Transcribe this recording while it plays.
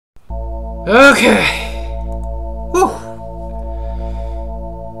Okay. Whew.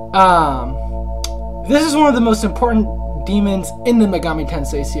 This is one of the most important demons in the Megami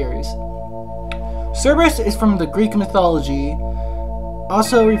Tensei series. Cerberus is from the Greek mythology,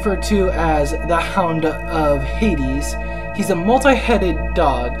 also referred to as the Hound of Hades. He's a multi-headed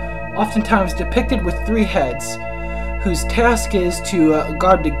dog, oftentimes depicted with 3 heads, whose task is to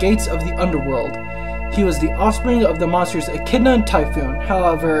guard the gates of the underworld. He was the offspring of the monsters Echidna and Typhoon.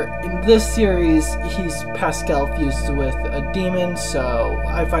 However, in this series, he's Pascal fused with a demon, so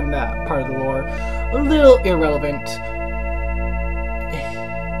I find that part of the lore a little irrelevant.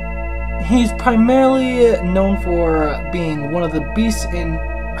 He's primarily known for being one of the beasts in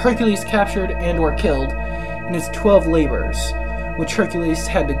Hercules captured and or killed in his 12 labors, which Hercules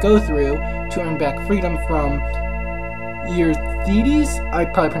had to go through to earn back freedom from Eurythedes, I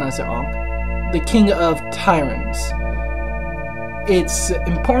probably pronounced it wrong, the king of tyrants. It's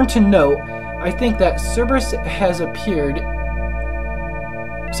important to note, I think that Cerberus has appeared...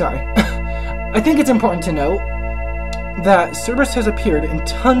 I think it's important to note that Cerberus has appeared in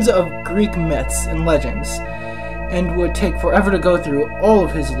tons of Greek myths and legends, and would take forever to go through all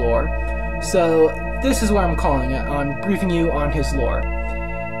of his lore. So this is what I'm calling it, on briefing you on his lore,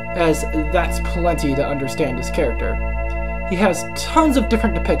 as that's plenty to understand his character. He has tons of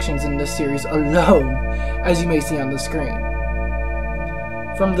different depictions in this series alone, as you may see on the screen.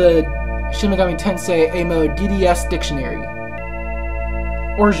 From the Shin Megami Tensei Amo DDS Dictionary.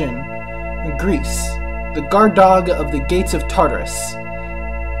 Origin, Greece, the guard dog of the gates of Tartarus.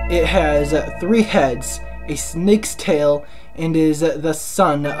 It has 3 heads, a snake's tail, and is the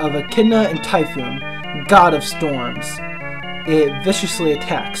son of Echidna and Typhoon, god of storms. It viciously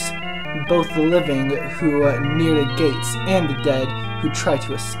attacks both the living who near the gates and the dead who try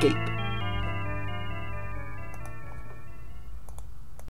to escape.